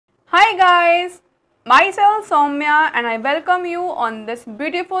Hi guys, myself Soumya and I welcome you on this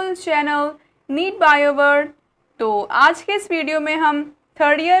beautiful channel Need by your word। तो आज के इस video में हम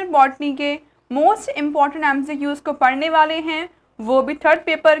थर्ड ईयर बॉटनी के मोस्ट इम्पॉर्टेंट एमसीक्यूज को पढ़ने वाले हैं, वो भी थर्ड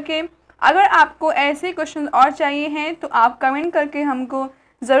पेपर के। अगर आपको ऐसे क्वेश्चन और चाहिए हैं तो आप कमेंट करके हमको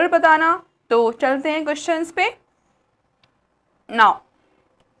ज़रूर बताना। तो चलते हैं क्वेश्चंस पे। Now,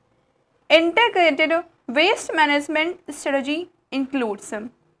 integrated waste management strategy includes.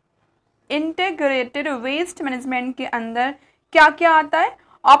 Integrated waste management के अंदर क्या क्या आता है?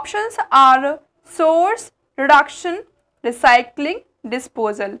 Options are source, reduction, recycling,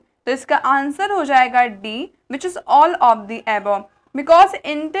 disposal. तो इसका आंसर हो जाएगा D, which is all of the above. Because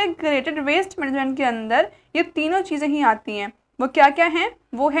integrated waste management के अंदर ये तीनों चीज़ें ही आती हैं। वो क्या क्या हैं?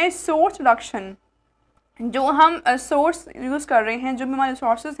 वो है सोर्स रिडक्शन, जो हम सोर्स यूज़ कर रहे हैं, जो भी हमारे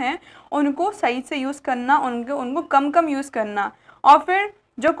रिसोर्सेज हैं उनको सही से यूज़ करना, उनको कम यूज़ करना। और फिर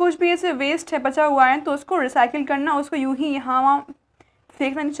जो कुछ भी ऐसे वेस्ट है बचा हुआ है तो उसको रिसाइकिल करना, उसको यूं ही यहाँ वहाँ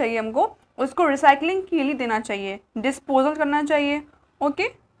फेंकना नहीं चाहिए, हमको उसको रिसाइकलिंग के लिए देना चाहिए, डिस्पोजल करना चाहिए। Okay,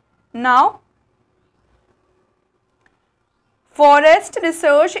 now forest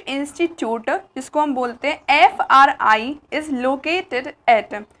research institute, जिसको हम बोलते हैं FRI, इज लोकेटेड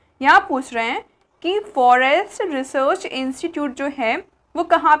एट। यहाँ पूछ रहे हैं कि फॉरेस्ट रिसर्च इंस्टीट्यूट जो है वो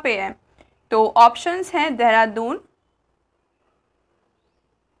कहाँ पे है। तो ऑप्शंस हैं देहरादून,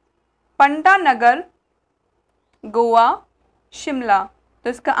 पंटानगर, गोवा, शिमला। तो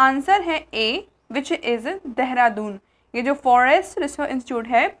इसका आंसर है ए, विच इज़ देहरादून। ये जो फॉरेस्ट रिसर्च इंस्टीट्यूट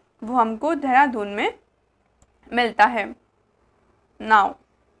है वो हमको देहरादून में मिलता है। Now,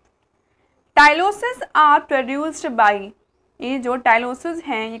 tylosis are produced by. ये जो टाइलोसिस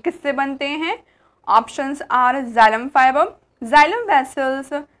हैं ये किससे बनते हैं? Options are xylem fibre, xylem vessels,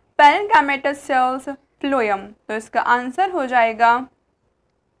 parenchymatous sales, phloem. तो इसका आंसर हो जाएगा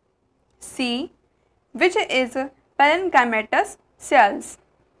C, which is parenchymatous cells.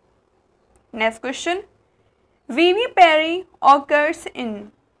 Next question, vivipary occurs in।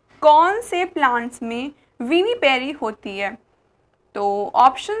 कौन से प्लांट्स में विविपेरी होती है? तो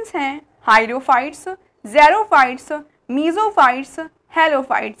ऑप्शंस हैं हाइड्रोफाइट्स, ज़ेरोफाइट्स, मीजोफाइट्स,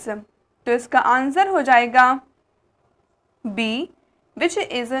 हेलोफाइट्स। तो इसका आंसर हो जाएगा B, which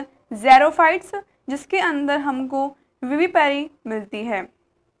is ज़ेरोफाइट्स, जिसके अंदर हमको विविपेरी मिलती है।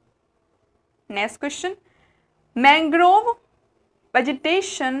 Next question, mangrove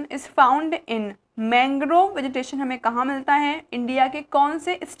vegetation is found in. Mangrove vegetation हमें कहाँ मिलता है? इंडिया के कौन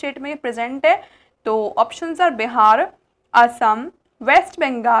से स्टेट में प्रेजेंट है? तो options are Bihar, Assam, waste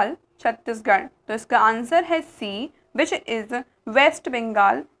Bengal, Chhattisgarh. तो इसका आंसर है सी, विच इज वेस्ट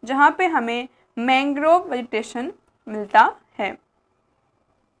बंगाल, जहाँ पे हमें मैंग्रोव वेजिटेशन मिलता है।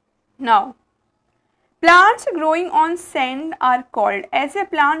 Now, plants growing on sand are called. ऐसे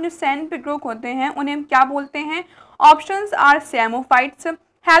प्लांट जो सैंड पे ग्रो होते हैं उन्हें हम क्या बोलते हैं? Options are सैमोफाइट्स,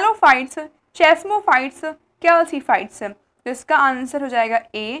 halophytes, चेस्मोफाइट्स, कैल्सीफाइट्स। तो इसका आंसर हो जाएगा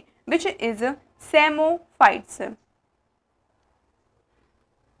ए, which is सैमोफाइट्स।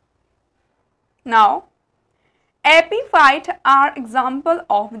 Now, epiphyte are example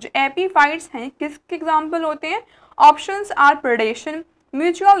of. जो एपीफाइट्स हैं किसके एग्जाम्पल होते हैं? Options are predation,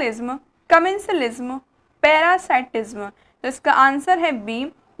 mutualism, commensalism, parasitism. तो इसका आंसर है B,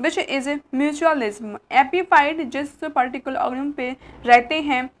 which is mutualism. Epiphyte जिस पर्टिकुलर ऑर्गेनिज्म पे रहते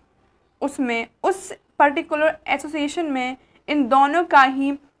हैं उसमें, उस पर्टिकुलर एसोसिएशन में इन दोनों का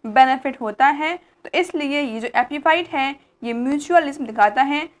ही बेनिफिट होता है। तो इसलिए ये जो एपीफाइट है ये म्यूचुअलिज्म दिखाता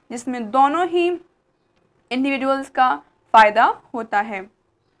है, जिसमें दोनों ही इंडिविजुअल्स का फ़ायदा होता है।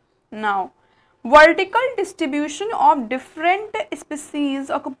 Now, vertical distribution of different species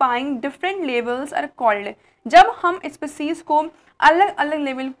occupying different levels are called। जब हम स्पीसीज को अलग अलग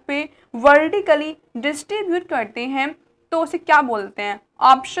लेवल पे वर्टिकली डिस्ट्रीब्यूट करते हैं तो उसे क्या बोलते हैं?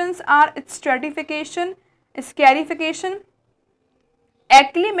 Options are stratification, स्कैरिफिकेशन,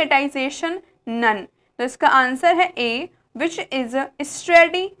 एक्लीमेटाइजेशन, none. तो इसका आंसर है ए, which is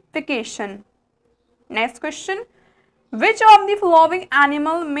stratification. Next question, Which of the following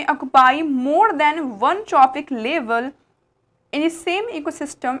animal may occupy more than one trophic level in the same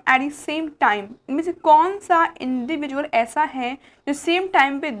ecosystem at the same time? इनमें से कौन सा इंडिविजुअल ऐसा है जो सेम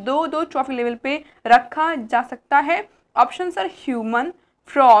टाइम पे दो ट्रॉफिक लेवल पे रखा जा सकता है? Options are human,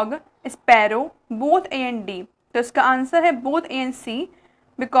 frog, sparrow, both A and D. तो इसका आंसर है both A and C,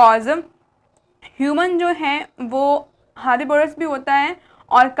 because human जो है वो हार्बोरस भी होता है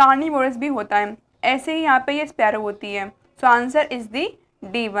और कार्निवोरस भी होता है। ऐसे ही यहाँ पे ये स्पैरो होती है। So answer is the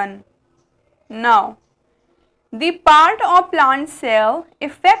D1। Now, the part of plant cell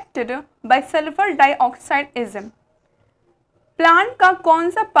affected by sulphur dioxide is. Plant का कौन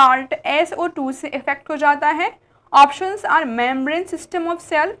सा पार्ट SO2 से इफेक्ट हो जाता है? Options are membrane system of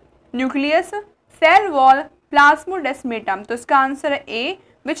cell, nucleus, cell wall, प्लाज्मोडेस्मेटम। तो इसका आंसर है ए,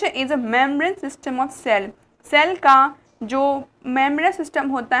 which is a membrane system of cell. Cell का जो मेम्ब्रेन सिस्टम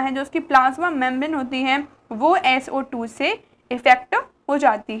होता है, जो उसकी प्लाज्मा मेम्ब्रेन होती है, वो SO2 से इफेक्ट हो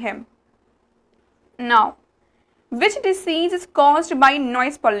जाती है। Now which disease is caused by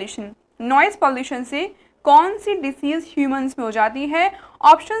noise pollution? Noise pollution से कौन सी डिसीज ह्यूमंस में हो जाती है?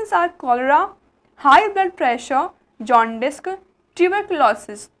 Options are cholera, high blood pressure, jaundice,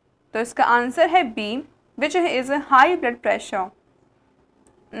 tuberculosis. तो इसका आंसर है B, which is high blood pressure.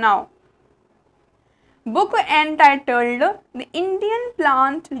 Now book entitled The Indian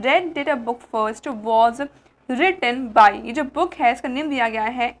Plant Red Data Book First was written by, ये जो बुक है इसका नेम दिया गया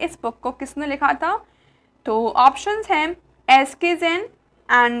है, इस बुक को किसने लिखा था? तो ऑप्शंस हैं SK Jain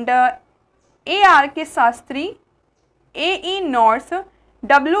and ARK Shastri, AE Norse,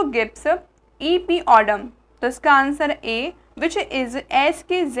 W Gibbs, EP ऑडम। तो इसका answer A, which is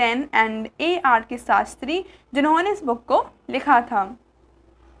SK Jain and ARK Shastri, जिन्होंने इस बुक को लिखा था।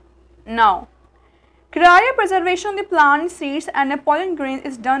 Now cryopreservation the plant seeds and pollen grain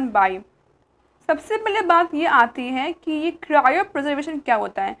is done by. सबसे पहले बात ये आती है कि ये क्रायोप्रिजर्वेशन क्या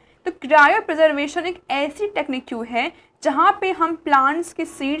होता है। तो क्रायोप्रिजर्वेशन एक ऐसी टेक्निक है जहाँ पे हम प्लांट्स के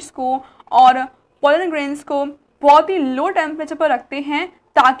सीड्स को और pollen grains को बहुत ही लो टेम्परेचर पर रखते हैं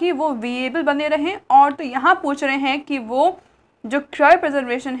ताकि वो वेरिएबल बने रहें। और तो यहाँ पूछ रहे हैं कि वो जो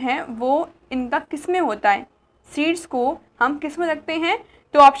क्रायोप्रिजर्वेशन है वो इनका किस में होता है, सीड्स को हम किस में रखते हैं?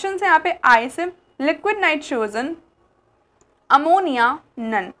 तो ऑप्शन है यहाँ पे ice, liquid nitrogen, ammonia,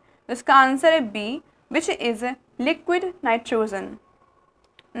 none. तो इसका आंसर है B, which is liquid nitrogen.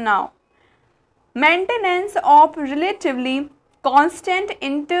 Now maintenance of relatively constant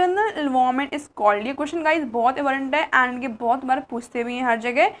internal environment is called. ये क्वेश्चन गाइस बहुत इंपॉर्टेंट है एंड ये बहुत बार पूछते भी हैं हर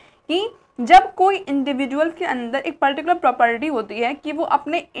जगह कि जब कोई इंडिविजुअल के अंदर एक पर्टिकुलर प्रॉपर्टी होती है कि वो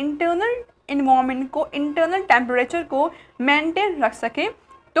अपने इंटरनल इन्वायरमेंट को, इंटरनल टेम्परेचर को मेंटेन रख सके,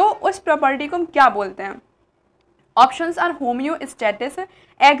 तो उस प्रॉपर्टी को हम क्या बोलते हैं? Options are homeostasis,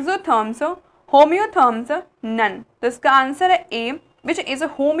 एक्सोथर्म्स, homeotherms, none. तो इसका आंसर है ए, विच इज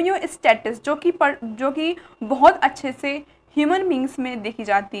होम्योस्टेटिस, जो कि बहुत अच्छे से ह्यूमन बींग्स में देखी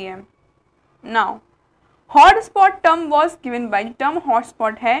जाती है। Now hotspot term was given by, term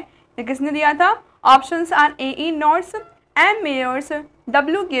hotspot है ये किसने दिया था? Options are AE Norse, M Myers,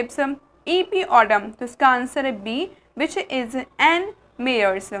 W Gibbs, EP ऑडम। तो इसका आंसर है B, which is N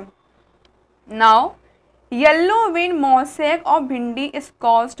Myers. Now yellow vein mosaic of भिंडी इज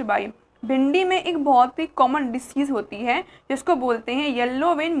कॉज्ड बाय। भिंडी में एक बहुत ही कॉमन डिसीज होती है जिसको बोलते हैं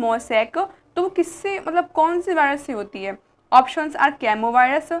येलो वेन मोसैक। तो वो किससे, मतलब कौन से वायरस से होती है? Options are camo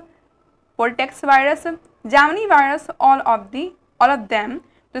virus, पोर्टेक्स virus, Gemini virus, all of them.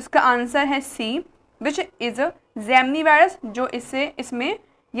 तो इसका आंसर है सी, विच इज जैमनी वायरस, जो इसमें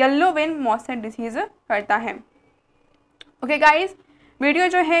येलो वेन मोसैक डिसीज करता है। ओके गाइज, वीडियो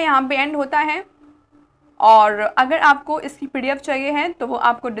जो है यहाँ पे एंड होता है और अगर आपको इसकी PDF चाहिए है तो वो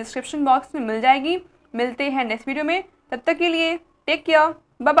आपको डिस्क्रिप्शन बॉक्स में मिल जाएगी। मिलते हैं नेक्स्ट वीडियो में, तब तक के लिए टेक केयर,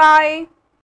 बाय बाय।